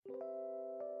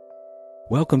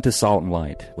Welcome to Salt and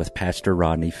Light with Pastor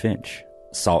Rodney Finch.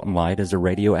 Salt and Light is a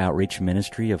radio outreach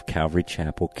ministry of Calvary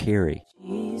Chapel, Cary.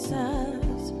 Jesus,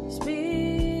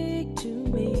 speak to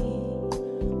me.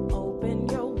 Open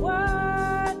your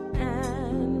word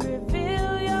and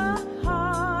reveal your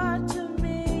heart to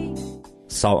me.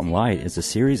 Salt and Light is a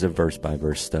series of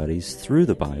verse-by-verse studies through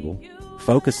the Bible,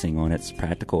 focusing on its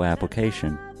practical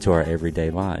application to our everyday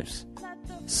lives.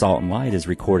 Salt and Light is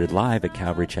recorded live at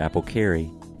Calvary Chapel, Cary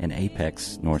in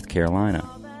Apex, North Carolina.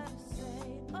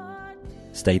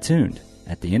 Stay tuned.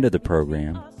 At the end of the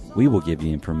program, we will give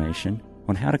you information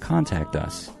on how to contact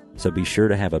us, so be sure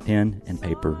to have a pen and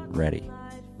paper ready.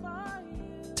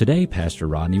 Today, Pastor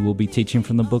Rodney will be teaching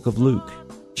from the book of Luke,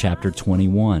 chapter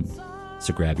 21.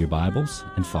 So grab your Bibles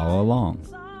and follow along.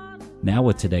 Now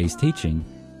with today's teaching,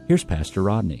 here's Pastor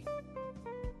Rodney.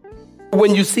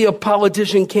 When you see a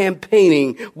politician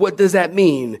campaigning, what does that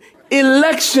mean?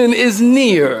 Election is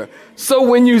near. So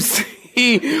when you see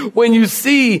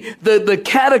the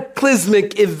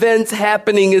cataclysmic events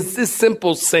happening, it's this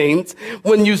simple, saints.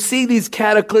 When you see these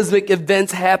cataclysmic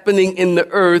events happening in the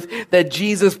earth that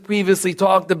Jesus previously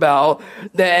talked about,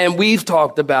 and we've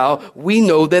talked about, we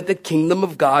know that the kingdom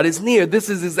of God is near. This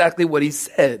is exactly what he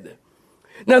said.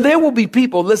 Now there will be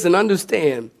people, listen,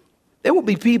 understand, there will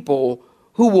be people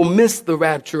who will miss the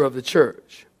rapture of the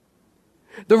church.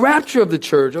 The rapture of the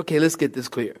church, okay, let's get this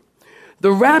clear.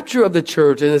 The rapture of the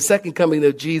church and the second coming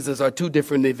of Jesus are two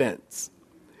different events.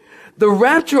 The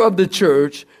rapture of the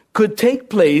church could take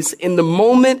place in the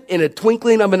moment, in a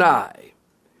twinkling of an eye.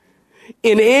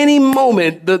 In any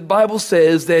moment, the Bible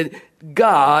says that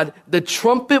God, the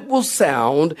trumpet will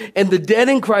sound, and the dead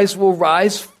in Christ will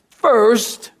rise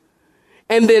first,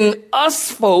 and then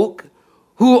us folk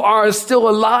who are still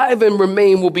alive and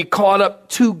remain will be caught up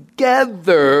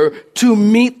together to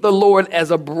meet the Lord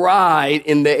as a bride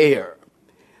in the air.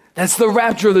 That's the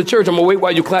rapture of the church. I'm going to wait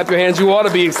while you clap your hands. You ought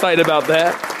to be excited about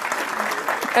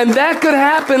that. And that could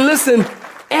happen, listen,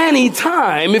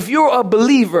 anytime. If you're a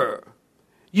believer,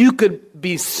 you could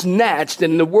be snatched.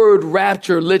 And the word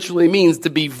rapture literally means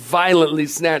to be violently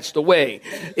snatched away.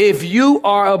 If you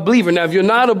are a believer, now if you're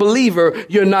not a believer,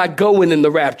 you're not going in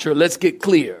the rapture. Let's get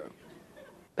clear.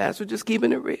 Pastor, just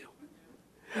keeping it real.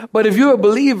 But if you're a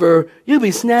believer, you'll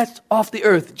be snatched off the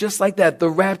earth just like that. The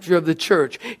rapture of the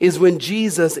church is when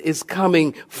Jesus is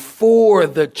coming for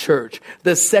the church.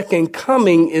 The second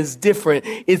coming is different.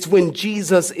 It's when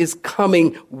Jesus is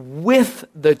coming with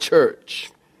the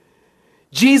church.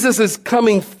 Jesus is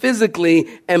coming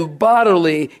physically and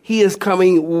bodily. He is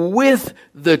coming with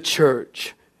the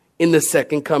church in the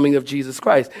second coming of Jesus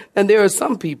Christ. And there are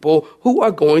some people who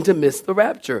are going to miss the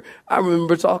rapture. I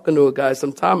remember talking to a guy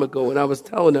some time ago, and I was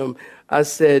telling him, I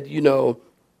said, telling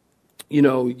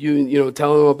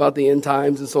him about the end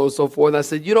times and so on and so forth. And I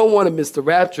said, you don't want to miss the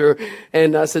rapture.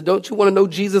 And I said, don't you want to know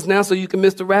Jesus now so you can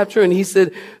miss the rapture? And he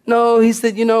said, no, he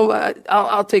said,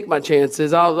 I'll take my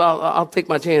chances. I'll take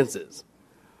my chances.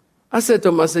 I said to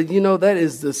him, I said, that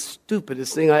is the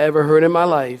stupidest thing I ever heard in my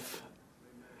life.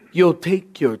 You'll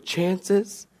take your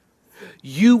chances.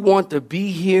 You want to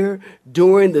be here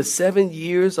during the 7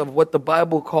 years of what the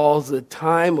Bible calls the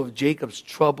time of Jacob's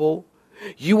trouble.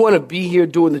 You want to be here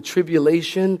during the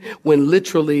tribulation when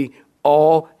literally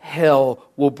all hell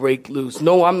will break loose.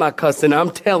 No, I'm not cussing.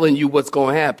 I'm telling you what's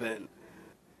going to happen.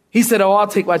 He said, I'll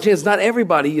take my chance. Not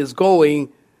everybody is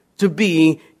going to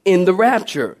be in the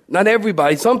rapture. Not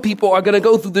everybody. Some people are going to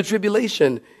go through the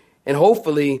tribulation. And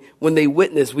hopefully when they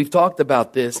witness, we've talked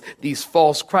about this, these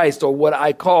false Christ, or what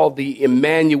I call the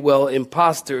Emmanuel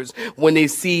imposters, when they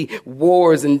see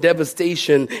wars and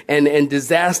devastation and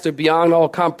disaster beyond all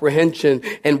comprehension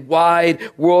and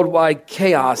worldwide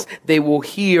chaos, they will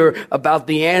hear about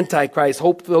the Antichrist.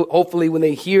 Hopefully when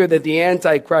they hear that the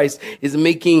Antichrist is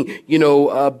making,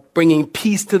 bringing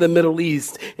peace to the Middle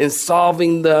East and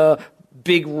solving the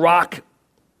big rock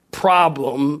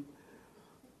problem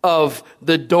of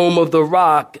the Dome of the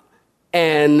Rock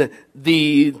and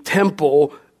the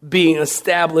temple being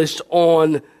established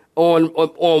on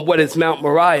what is Mount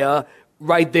Moriah,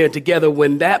 right there together.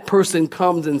 When that person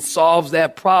comes and solves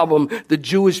that problem, the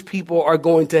Jewish people are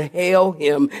going to hail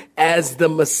him as the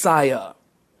Messiah.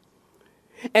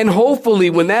 And hopefully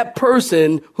when that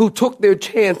person who took their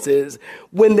chances,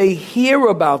 when they hear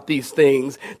about these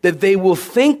things, that they will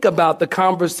think about the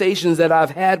conversations that I've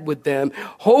had with them.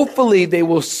 Hopefully they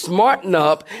will smarten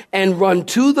up and run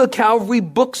to the Calvary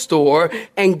bookstore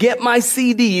and get my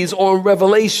CDs on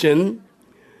Revelation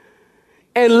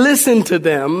and listen to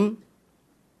them.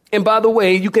 And by the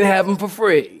way, you can have them for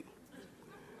free.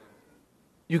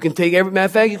 You can take matter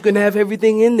of fact, you can have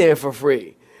everything in there for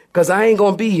free. because I ain't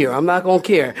going to be here. I'm not going to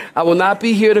care. I will not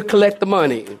be here to collect the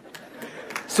money.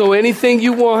 So anything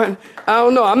you want, I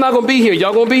don't know. I'm not going to be here.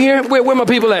 Y'all going to be here? Where my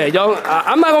people at? Y'all,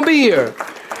 I'm not going to be here.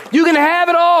 You can have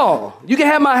it all. You can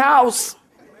have my house.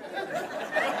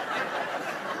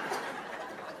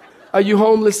 Are you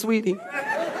homeless, sweetie?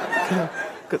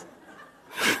 'Cause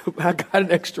I got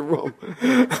an extra room.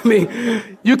 I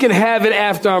mean, you can have it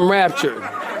after I'm raptured.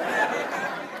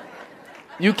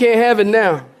 You can't have it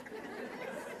now.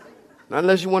 Not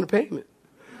unless you want a payment.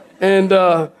 And,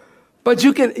 but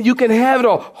you can have it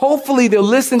all. Hopefully they'll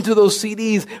listen to those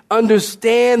CDs,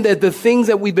 understand that the things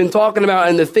that we've been talking about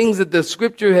and the things that the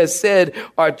scripture has said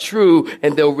are true,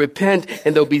 and they'll repent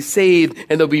and they'll be saved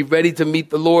and they'll be ready to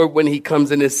meet the Lord when he comes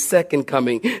in his second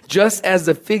coming. Just as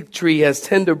the fig tree has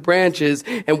tender branches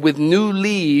and with new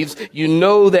leaves, you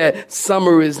know that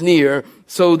summer is near.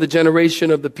 So the generation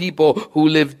of the people who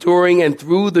live during and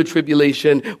through the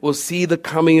tribulation will see the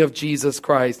coming of Jesus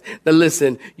Christ. Now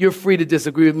listen, you're free to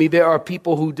disagree with me. There are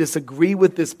people who disagree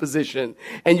with this position,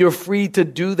 and you're free to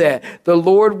do that. The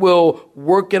Lord will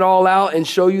work it all out and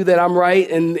show you that I'm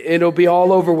right, and it'll be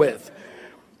all over with.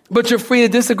 But you're free to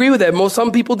disagree with that.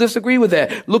 Some people disagree with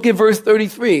that. Look at verse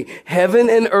 33. Heaven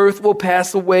and earth will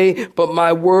pass away, but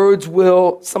my words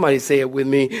will, somebody say it with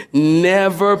me,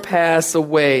 never pass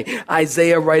away.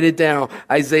 Isaiah, write it down.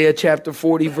 Isaiah chapter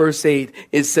 40, verse 8.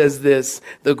 It says this,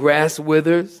 the grass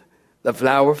withers, the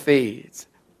flower fades,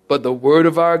 but the word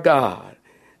of our God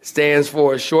stands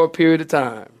for a short period of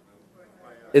time.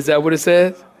 Is that what it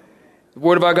says? The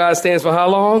word of our God stands for how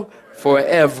long?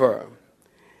 Forever.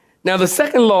 Now, the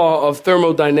second law of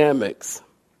thermodynamics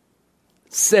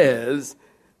says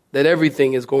that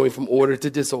everything is going from order to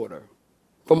disorder.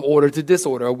 From order to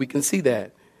disorder, we can see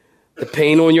that. The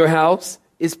paint on your house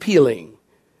is peeling.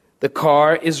 The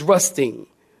car is rusting.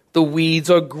 The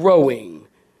weeds are growing.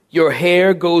 Your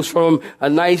hair goes from a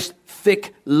nice,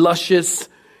 thick, luscious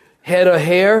head of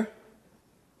hair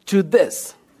to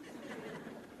this.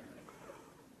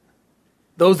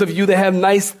 Those of you that have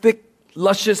nice, thick,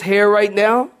 luscious hair right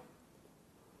now,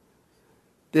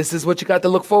 this is what you got to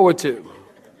look forward to.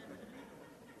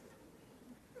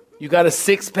 You got a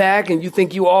six-pack and you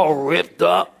think you all ripped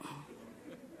up.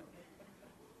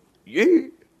 Yeah.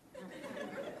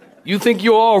 You think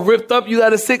you're all ripped up, you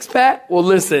got a six-pack? Well,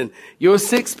 listen, your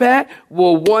six-pack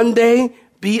will one day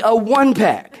be a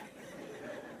one-pack.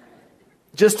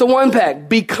 Just a one-pack,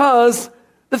 because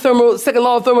the second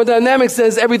law of thermodynamics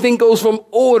says everything goes from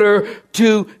order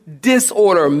to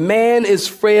disorder. Man is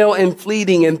frail and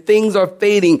fleeting and things are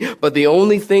fading, but the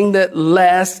only thing that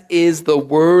lasts is the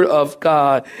word of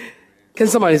God. Can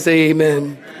somebody say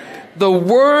amen? The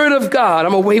word of God.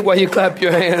 I'm going to wait while you clap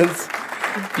your hands.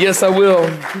 Yes, I will.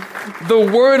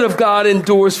 The word of God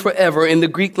endures forever. In the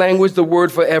Greek language, the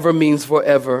word forever means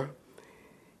forever.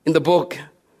 In the book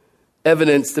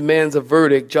Evidence Demands a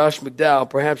Verdict, Josh McDowell,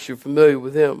 perhaps you're familiar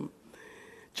with him.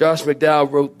 Josh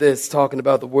McDowell wrote this, talking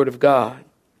about the Word of God.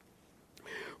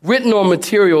 Written on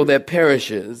material that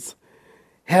perishes,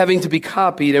 having to be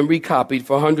copied and recopied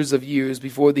for hundreds of years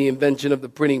before the invention of the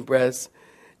printing press,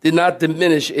 did not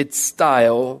diminish its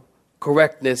style,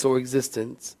 correctness, or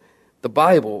existence. The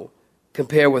Bible,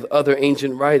 compared with other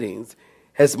ancient writings,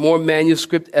 has more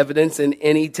manuscript evidence than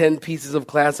any 10 pieces of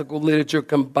classical literature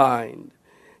combined.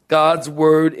 God's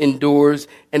word endures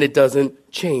and it doesn't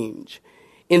change.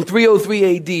 In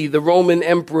 303 AD, the Roman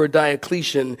Emperor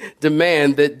Diocletian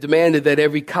demanded that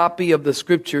every copy of the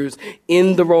scriptures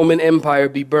in the Roman Empire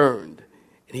be burned.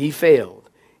 And he failed.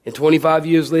 And 25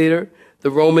 years later,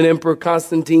 the Roman Emperor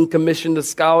Constantine commissioned a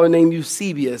scholar named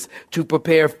Eusebius to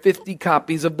prepare 50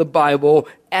 copies of the Bible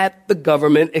at the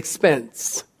government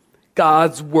expense.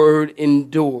 God's word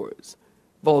endures.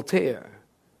 Voltaire,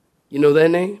 you know that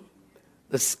name?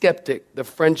 The skeptic, the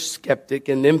French skeptic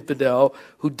and infidel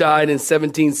who died in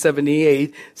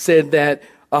 1778, said that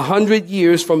 100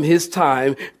 years from his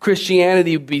time,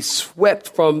 Christianity would be swept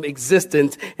from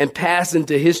existence and pass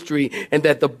into history, and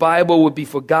that the Bible would be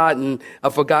forgotten, a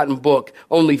forgotten book.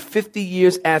 Only 50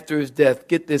 years after his death,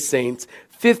 get this, saints,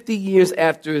 50 years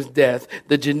after his death,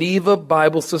 the Geneva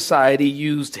Bible Society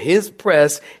used his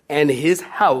press and his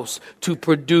house to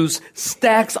produce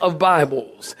stacks of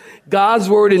Bibles. God's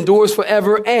word endures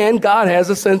forever, and God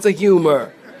has a sense of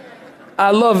humor.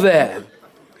 I love that.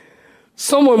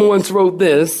 Someone once wrote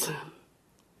this: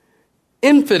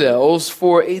 infidels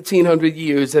for 1,800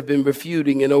 years have been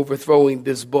refuting and overthrowing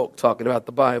this book, talking about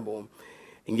the Bible,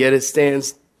 and yet it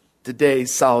stands today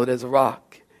solid as a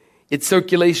rock. Its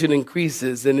circulation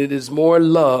increases, and it is more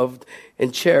loved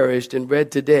and cherished and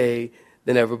read today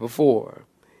than ever before.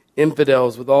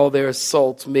 Infidels, with all their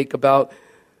assaults, make about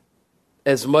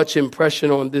as much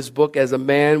impression on this book as a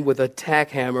man with a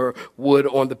tack hammer would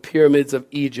on the pyramids of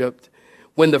Egypt.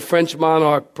 When the French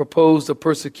monarch proposed the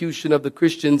persecution of the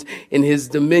Christians in his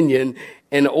dominion,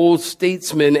 an old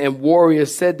statesman and warrior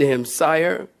said to him,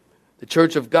 "Sire, the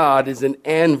Church of God is an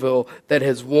anvil that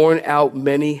has worn out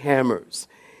many hammers.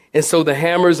 And so the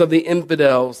hammers of the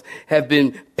infidels have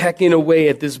been pecking away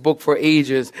at this book for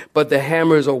ages, but the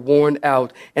hammers are worn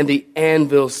out and the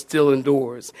anvil still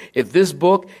endures. If this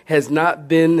book had not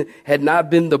been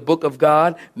the book of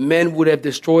God, men would have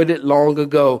destroyed it long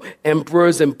ago.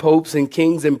 Emperors and popes and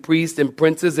kings and priests and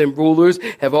princes and rulers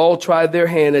have all tried their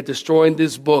hand at destroying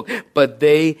this book, but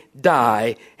they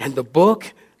die and the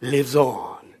book lives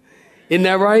on." Isn't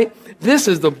that right? This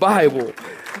is the Bible.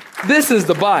 This is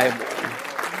the Bible.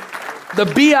 The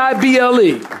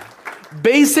Bible,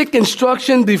 basic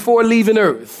instruction before leaving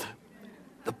earth.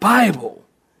 The Bible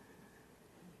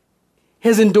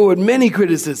has endured many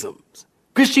criticisms.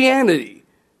 Christianity.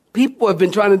 People have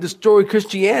been trying to destroy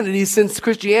Christianity since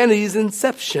Christianity's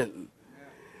inception.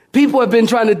 People have been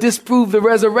trying to disprove the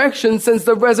resurrection since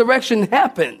the resurrection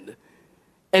happened.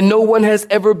 And no one has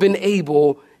ever been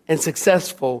able and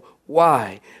successful.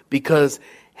 Why? Because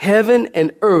heaven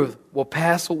and earth will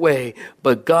pass away,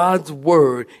 but God's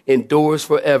word endures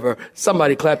forever.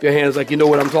 Somebody clap your hands like you know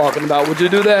what I'm talking about. Would you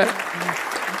do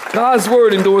that? God's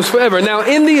word endures forever. Now,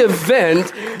 in the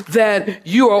event that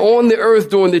you are on the earth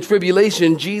during the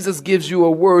tribulation, Jesus gives you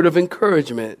a word of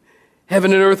encouragement.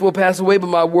 Heaven and earth will pass away, but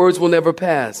my words will never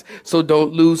pass. So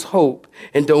don't lose hope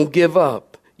and don't give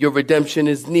up. Your redemption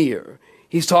is near.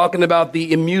 He's talking about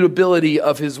the immutability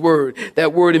of his word.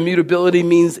 That word immutability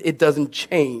means it doesn't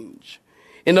change.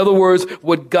 In other words,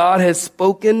 what God has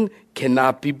spoken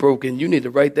cannot be broken. You need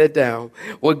to write that down.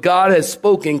 What God has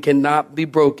spoken cannot be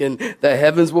broken. The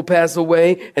heavens will pass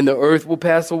away and the earth will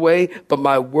pass away, but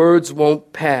my words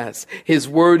won't pass. His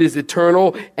word is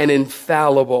eternal and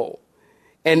infallible.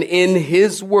 And in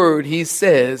his word, he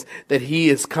says that he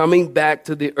is coming back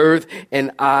to the earth, and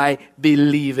I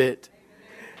believe it.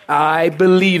 I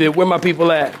believe it. Where my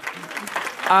people at?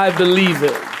 I believe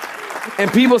it.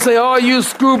 And people say, "Oh, you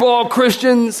screwball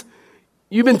Christians.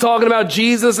 You've been talking about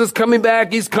Jesus is coming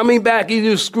back. He's coming back.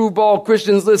 You screwball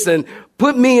Christians." Listen,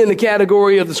 put me in the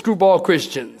category of the screwball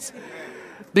Christians.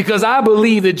 Because I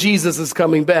believe that Jesus is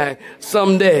coming back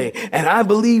someday. And I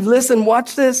believe, listen,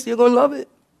 watch this. You're going to love it.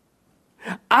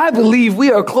 I believe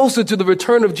we are closer to the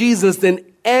return of Jesus than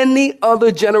any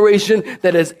other generation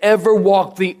that has ever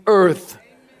walked the earth.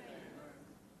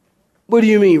 What do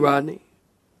you mean, Rodney?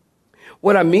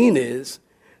 What I mean is,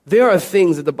 there are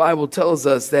things that the Bible tells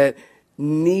us that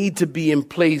need to be in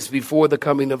place before the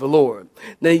coming of the Lord.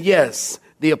 Now, yes,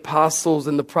 the apostles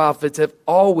and the prophets have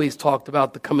always talked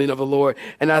about the coming of the Lord,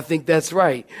 and I think that's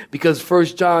right, because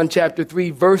 1 John chapter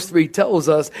 3, verse 3 tells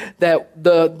us that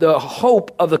the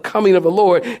hope of the coming of the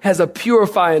Lord has a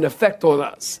purifying effect on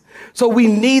us. So we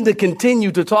need to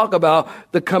continue to talk about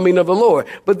the coming of the Lord.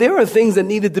 But there are things that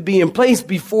needed to be in place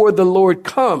before the Lord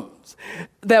comes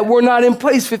that were not in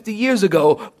place 50 years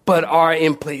ago, but are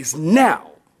in place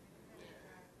now.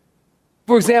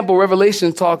 For example,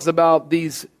 Revelation talks about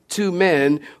these two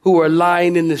men who are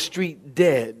lying in the street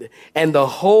dead, and the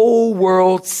whole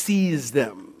world sees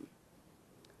them.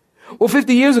 Well,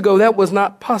 50 years ago, that was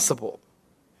not possible.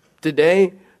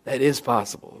 Today, that is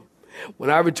possible. When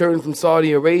I returned from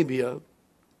Saudi Arabia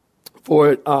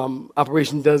for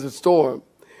Operation Desert Storm,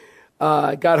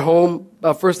 I got home.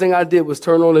 First thing I did was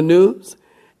turn on the news,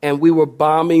 and we were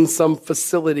bombing some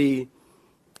facility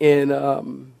in,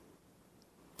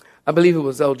 I believe it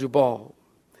was El Jubal.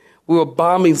 We were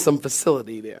bombing some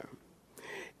facility there.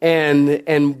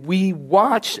 And we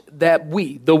watched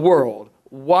the world,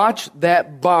 watched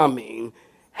that bombing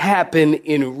happen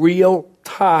in real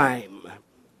time.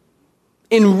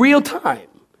 In real time.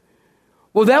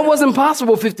 Well, that wasn't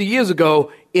possible 50 years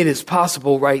ago. It is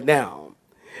possible right now.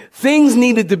 Things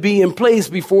needed to be in place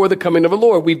before the coming of the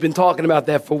Lord. We've been talking about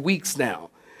that for weeks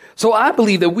now. So I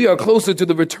believe that we are closer to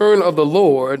the return of the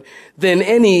Lord than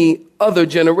any other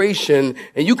generation.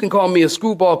 And you can call me a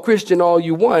screwball Christian all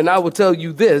you want. And I will tell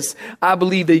you this. I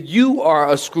believe that you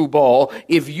are a screwball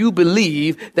if you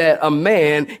believe that a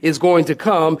man is going to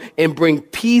come and bring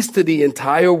peace to the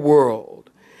entire world.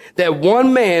 That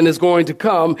one man is going to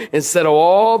come and settle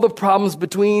all the problems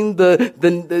between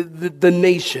the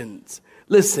nations.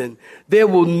 Listen, there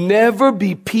will never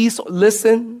be peace.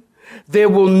 Listen, there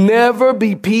will never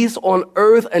be peace on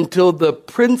earth until the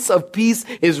Prince of Peace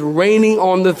is reigning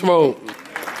on the throne.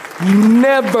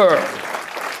 Never.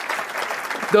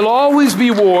 There'll always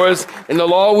be wars, and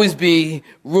there'll always be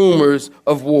rumors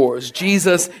of wars.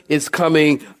 Jesus is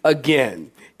coming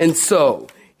again. And so,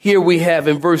 here we have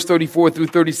in verse 34 through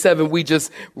 37, we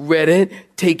just read it.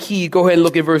 Take heed. Go ahead and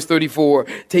look at verse 34.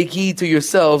 Take heed to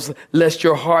yourselves, lest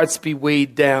your hearts be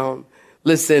weighed down.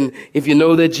 Listen, if you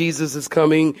know that Jesus is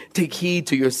coming, take heed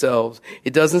to yourselves.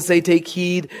 It doesn't say take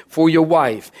heed for your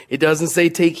wife. It doesn't say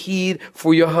take heed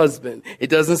for your husband.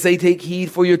 It doesn't say take heed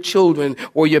for your children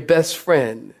or your best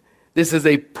friend. This is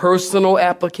a personal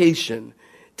application.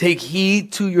 Take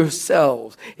heed to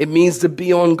yourselves. It means to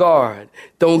be on guard.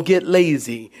 Don't get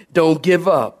lazy. Don't give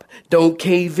up. Don't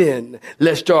cave in,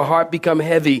 lest your heart become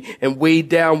heavy and weighed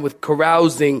down with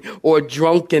carousing or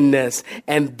drunkenness.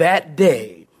 And that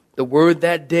day, the word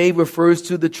that day refers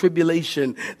to the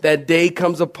tribulation. That day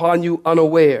comes upon you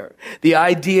unaware. The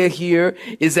idea here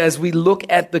is as we look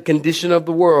at the condition of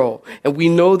the world and we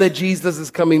know that Jesus is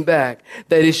coming back,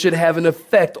 that it should have an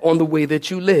effect on the way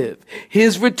that you live.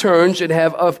 His return should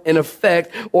have an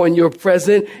effect on your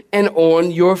present and on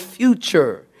your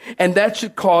future. And that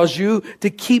should cause you to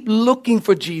keep looking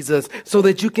for Jesus so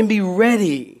that you can be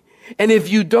ready. And if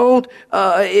you don't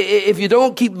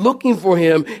keep looking for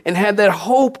him and have that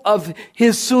hope of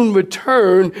his soon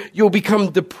return, you'll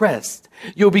become depressed.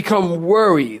 You'll become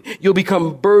worried. You'll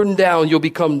become burdened down. You'll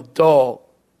become dull.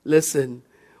 Listen,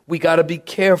 we got to be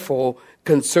careful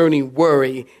concerning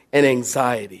worry and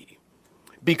anxiety.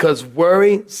 Because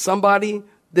worry, somebody,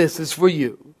 this is for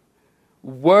you.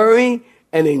 Worry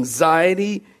and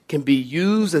anxiety can be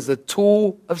used as a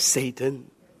tool of Satan.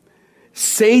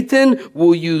 Satan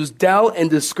will use doubt and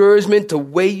discouragement to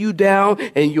weigh you down,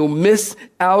 and you'll miss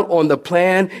out on the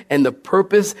plan and the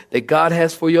purpose that God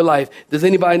has for your life. Does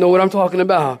anybody know what I'm talking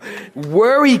about?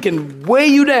 Worry can weigh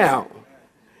you down,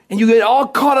 and you get all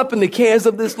caught up in the cares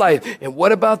of this life. And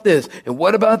what about this? And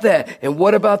what about that? And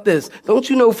what about this? Don't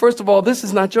you know, first of all, this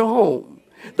is not your home.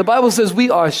 The Bible says we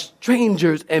are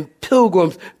strangers and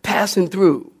pilgrims passing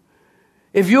through.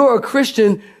 If you're a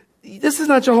Christian, this is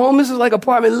not your home. This is like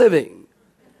apartment living.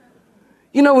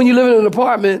 You know, when you live in an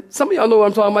apartment, some of y'all know what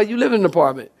I'm talking about. You live in an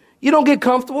apartment. You don't get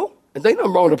comfortable. And there's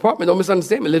nothing wrong with an apartment. Don't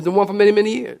misunderstand me. I lived in one for many,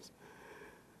 many years.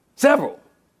 Several.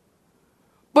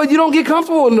 But you don't get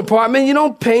comfortable in an apartment. You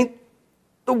don't paint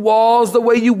the walls the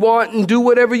way you want and do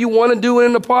whatever you want to do in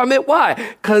an apartment. Why?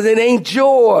 Because it ain't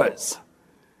yours.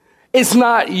 It's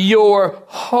not your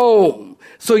home.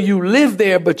 So you live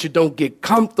there, but you don't get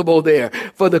comfortable there.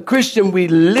 For the Christian, we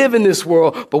live in this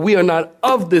world, but we are not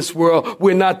of this world.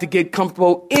 We're not to get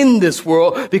comfortable in this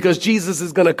world because Jesus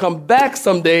is going to come back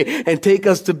someday and take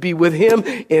us to be with him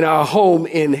in our home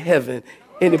in heaven.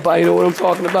 Anybody know what I'm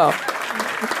talking about?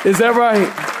 Is that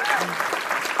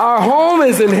right? Our home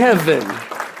is in heaven.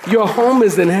 Your home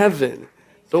is in heaven.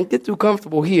 Don't get too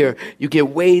comfortable here. You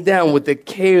get weighed down with the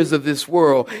cares of this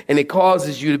world, and it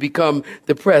causes you to become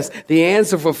depressed. The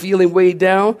answer for feeling weighed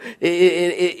down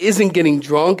it isn't getting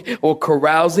drunk or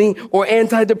carousing or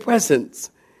antidepressants.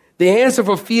 The answer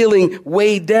for feeling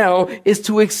weighed down is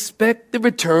to expect the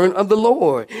return of the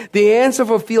Lord. The answer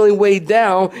for feeling weighed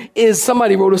down is,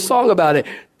 somebody wrote a song about it.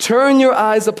 Turn your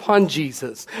eyes upon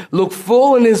Jesus. Look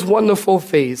full in his wonderful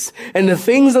face, and the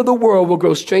things of the world will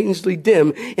grow strangely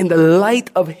dim in the light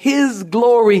of his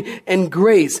glory and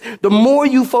grace. The more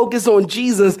you focus on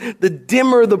Jesus, the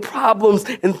dimmer the problems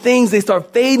and things, they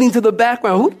start fading to the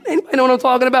background. Anybody know what I'm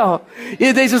talking about?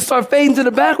 Yeah, they just start fading to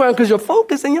the background because your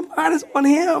focus and your mind is on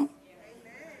him.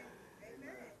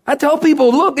 I tell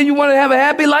people, look, if you want to have a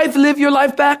happy life, live your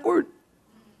life backward.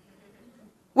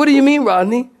 What do you mean,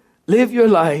 Rodney? Live your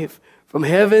life from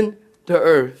heaven to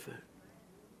earth.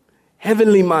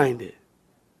 Heavenly minded.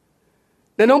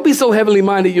 Now, don't be so heavenly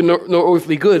minded you're no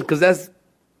earthly good, because that's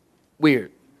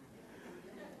weird.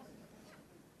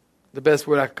 The best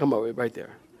word I could come up with right there.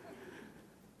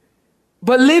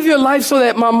 But live your life so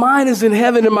that my mind is in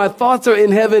heaven and my thoughts are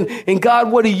in heaven. And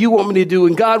God, what do you want me to do?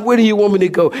 And God, where do you want me to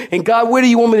go? And God, where do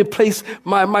you want me to place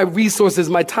my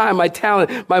resources, my time, my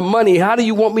talent, my money? How do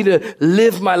you want me to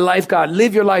live my life, God?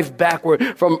 Live your life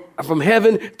backward from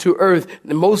heaven to earth.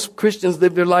 And most Christians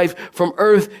live their life from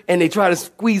earth and they try to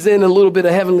squeeze in a little bit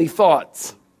of heavenly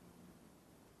thoughts.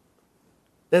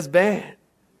 That's bad.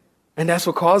 And that's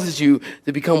what causes you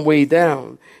to become weighed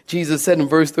down. Jesus said in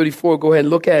verse 34, go ahead and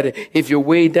look at it. If you're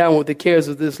weighed down with the cares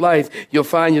of this life, you'll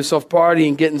find yourself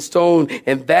partying, getting stoned.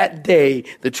 And that day,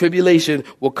 the tribulation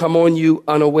will come on you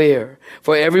unaware.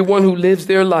 For everyone who lives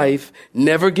their life,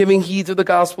 never giving heed to the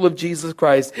gospel of Jesus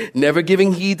Christ, never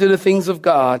giving heed to the things of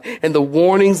God and the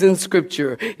warnings in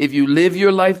Scripture, if you live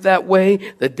your life that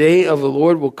way, the day of the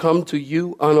Lord will come to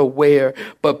you unaware.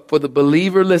 But for the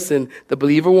believer, listen, the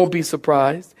believer won't be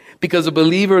surprised. Because a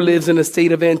believer lives in a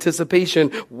state of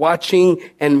anticipation, watching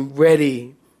and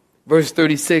ready. Verse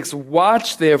 36,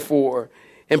 watch therefore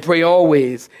and pray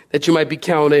always that you might be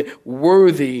counted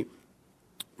worthy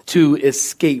to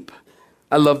escape.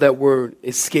 I love that word,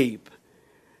 escape.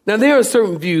 Now, there are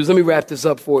certain views. Let me wrap this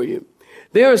up for you.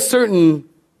 There are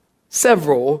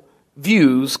several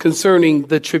views concerning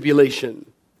the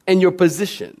tribulation and your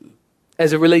position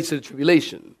as it relates to the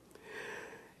tribulation.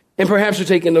 And perhaps you're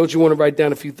taking notes, you want to write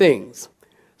down a few things.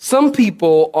 Some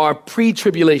people are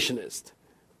pre-tribulationists.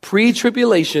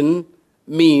 Pre-tribulation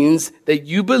means that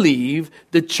you believe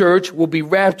the church will be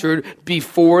raptured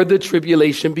before the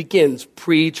tribulation begins,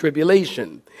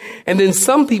 pre-tribulation. And then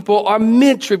some people are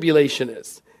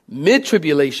mid-tribulationists.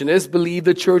 Mid-tribulationists believe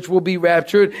the church will be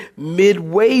raptured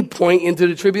midway point into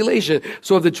the tribulation.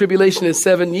 So if the tribulation is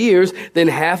 7 years, then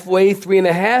halfway,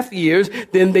 3.5 years,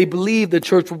 then they believe the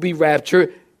church will be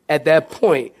raptured at that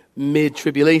point,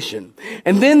 mid-tribulation.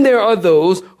 And then there are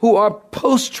those who are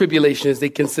post-tribulationists, they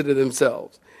consider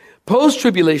themselves.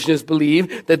 Post-tribulationists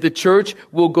believe that the church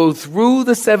will go through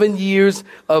the 7 years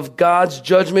of God's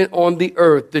judgment on the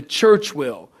earth. The church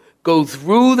will go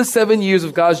through the 7 years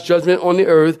of God's judgment on the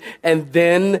earth, and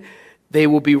then they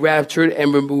will be raptured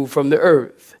and removed from the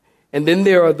earth. And then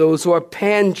there are those who are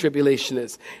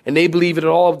pan-tribulationists, and they believe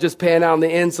it'll all just pan out in the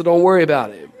end, so don't worry about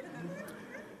it.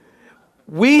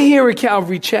 We here at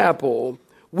Calvary Chapel,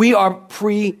 we are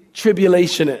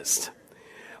pre-tribulationists.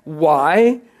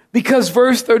 Why? Because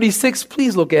verse 36,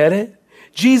 please look at it.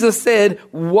 Jesus said,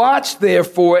 watch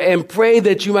therefore and pray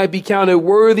that you might be counted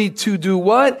worthy to do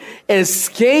what?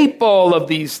 Escape all of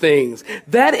these things.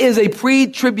 That is a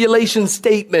pre-tribulation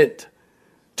statement,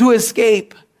 to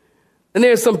escape. And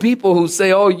there are some people who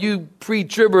say, oh, you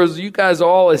pre-tribbers, you guys are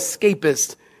all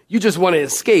escapists. You just want to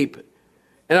escape.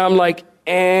 And I'm like,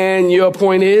 and your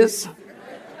point is?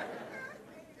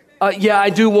 Yeah, I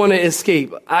do want to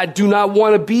escape. I do not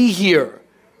want to be here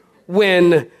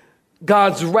when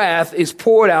God's wrath is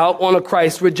poured out on a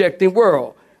Christ-rejecting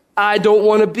world. I don't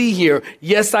want to be here.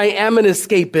 Yes, I am an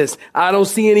escapist. I don't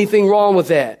see anything wrong with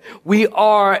that. We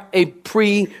are a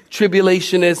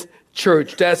pre-tribulationist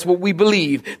church. That's what we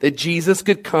believe, that Jesus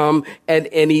could come at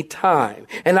any time.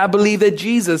 And I believe that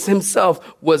Jesus himself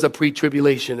was a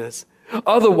pre-tribulationist.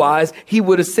 Otherwise, he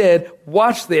would have said,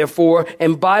 watch therefore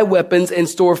and buy weapons and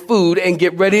store food and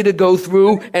get ready to go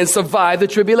through and survive the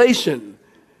tribulation.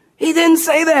 He didn't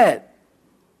say that.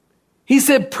 He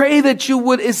said, pray that you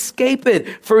would escape it.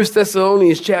 1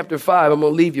 Thessalonians chapter 5, I'm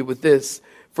going to leave you with this.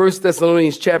 1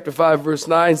 Thessalonians chapter 5 verse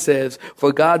 9 says,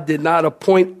 for God did not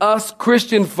appoint us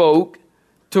Christian folk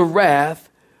to wrath,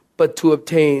 but to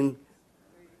obtain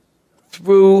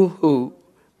through who?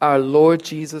 Our Lord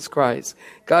Jesus Christ.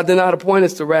 God did not appoint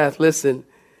us to wrath. Listen,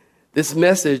 this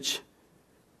message,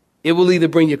 it will either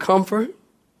bring you comfort.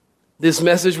 This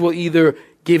message will either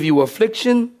give you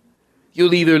affliction.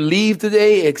 You'll either leave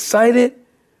today excited,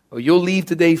 or you'll leave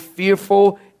today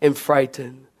fearful and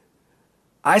frightened.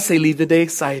 I say leave today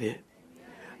excited.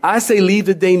 I say leave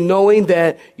today knowing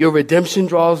that your redemption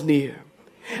draws near.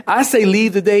 I say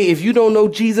leave today, if you don't know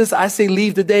Jesus, I say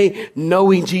leave today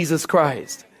knowing Jesus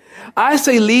Christ. I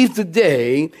say leave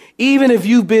today, even if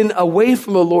you've been away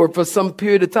from the Lord for some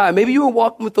period of time. Maybe you were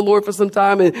walking with the Lord for some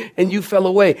time and you fell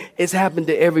away. It's happened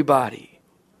to everybody.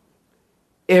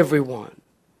 Everyone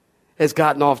has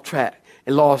gotten off track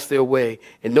and lost their way,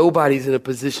 and nobody's in a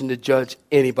position to judge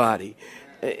anybody.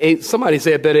 Somebody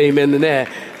say a better amen than that.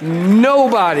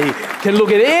 Nobody can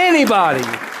look at anybody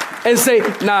and say,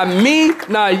 not me,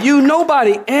 not you,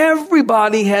 nobody.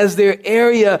 Everybody has their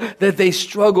area that they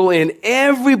struggle in.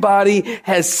 Everybody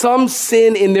has some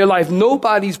sin in their life.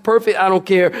 Nobody's perfect. I don't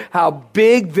care how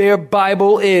big their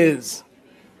Bible is.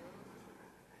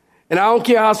 And I don't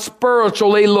care how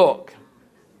spiritual they look.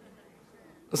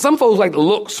 Some folks like to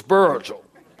look spiritual,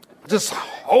 just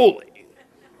holy,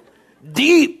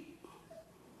 deep.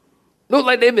 Look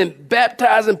like they've been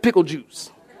baptized in pickle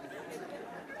juice.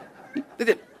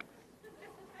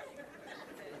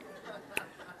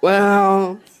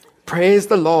 Well, praise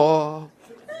the Lord.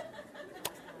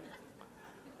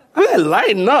 I mean,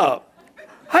 lighten up.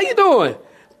 How you doing?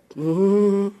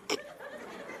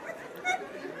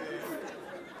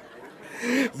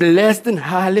 Blessed and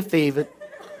highly favored.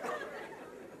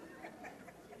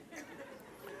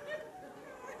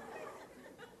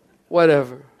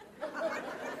 Whatever.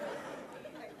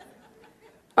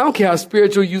 I don't care how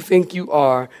spiritual you think you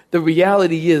are. The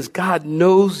reality is God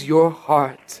knows your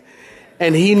heart.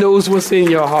 And he knows what's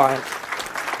in your heart.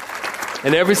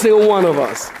 And every single one of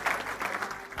us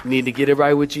need to get it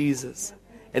right with Jesus.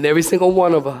 And every single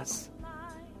one of us,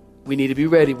 we need to be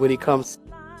ready when he comes.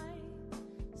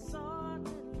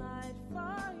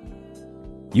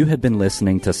 You have been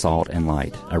listening to Salt and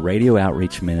Light, a radio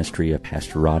outreach ministry of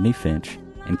Pastor Rodney Finch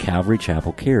and Calvary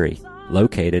Chapel Cary,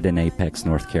 located in Apex,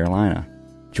 North Carolina.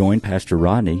 Join Pastor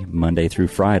Rodney Monday through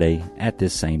Friday at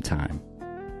this same time.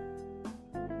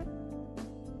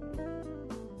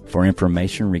 For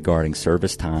information regarding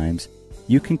service times,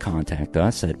 you can contact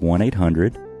us at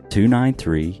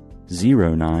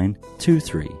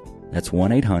 1-800-293-0923. That's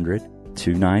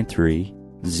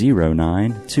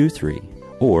 1-800-293-0923.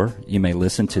 Or you may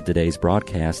listen to today's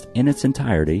broadcast in its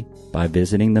entirety by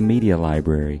visiting the media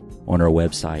library on our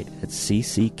website at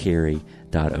cccary.org.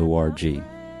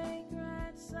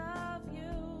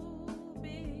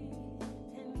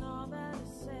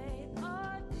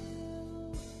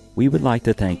 We would like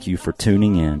to thank you for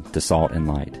tuning in to Salt and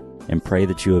Light and pray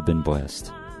that you have been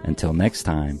blessed. Until next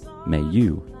time, may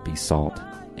you be salt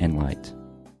and light.